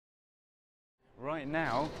Right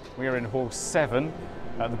now we are in Hall 7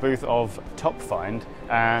 at the booth of Topfind,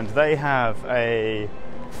 and they have a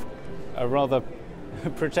rather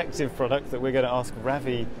protective product that we're going to ask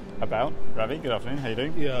Ravi about. Ravi, good afternoon, how are you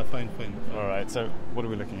doing? Yeah, fine. Alright, so what are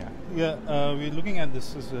we looking at? Yeah, we're looking at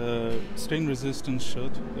this as a stain resistant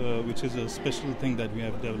shirt, which is a special thing that we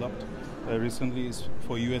have developed recently is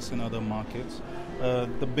for US and other markets.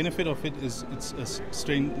 The benefit of it is it's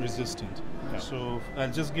stain resistant. Yeah. So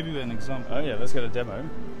I'll just give you an example. Oh yeah, let's get a demo.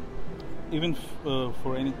 Even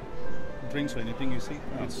for any drinks or anything, you see,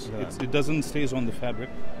 Oh, it doesn't stays on the fabric.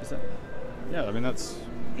 Is that? Yeah, I mean that's.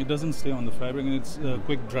 It doesn't stay on the fabric, and it's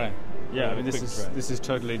quick dry. Yeah, I mean this is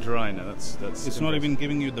totally dry now. That's. It's impressive. not even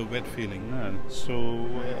giving you the wet feeling. No. So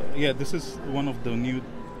yeah, this is one of the new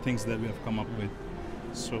things that we have come up with.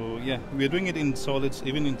 So yeah, we're doing it in solids,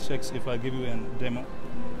 even in checks. If I give you a demo.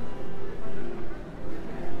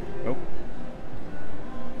 Oh.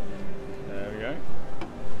 There we go.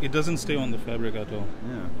 It doesn't stay on the fabric at all.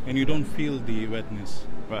 Yeah. And you don't feel the wetness.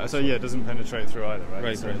 Right. So yeah, it doesn't penetrate through either, right?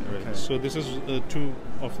 Right. Okay. So this is two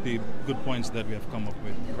of the good points that we have come up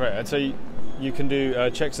with. Right, and so you can do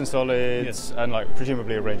checks and solids, Yes. and like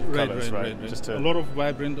presumably a range of colours, right? Right. Just to a lot of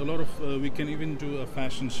vibrant, a lot of we can even do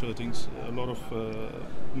fashion shirtings. A lot of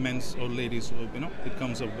men's or ladies, it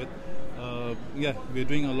comes up with. Yeah, we're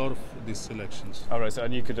doing a lot of these selections. All right, so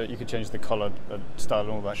and you could change the collar style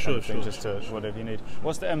and all that kind of thing, just to sure. whatever you need.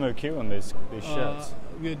 What's the MOQ on these shirts?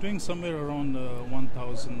 We're doing somewhere around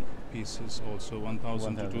 1,000 pieces, also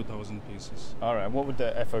 1,000 to 1,000. 2,000 pieces. All right, and what would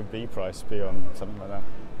the FOB price be on something like that?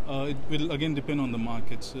 It will again depend on the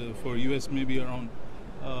markets. For US, maybe around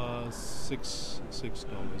 $6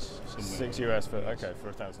 somewhere. $6 for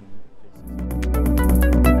 1,000 pieces.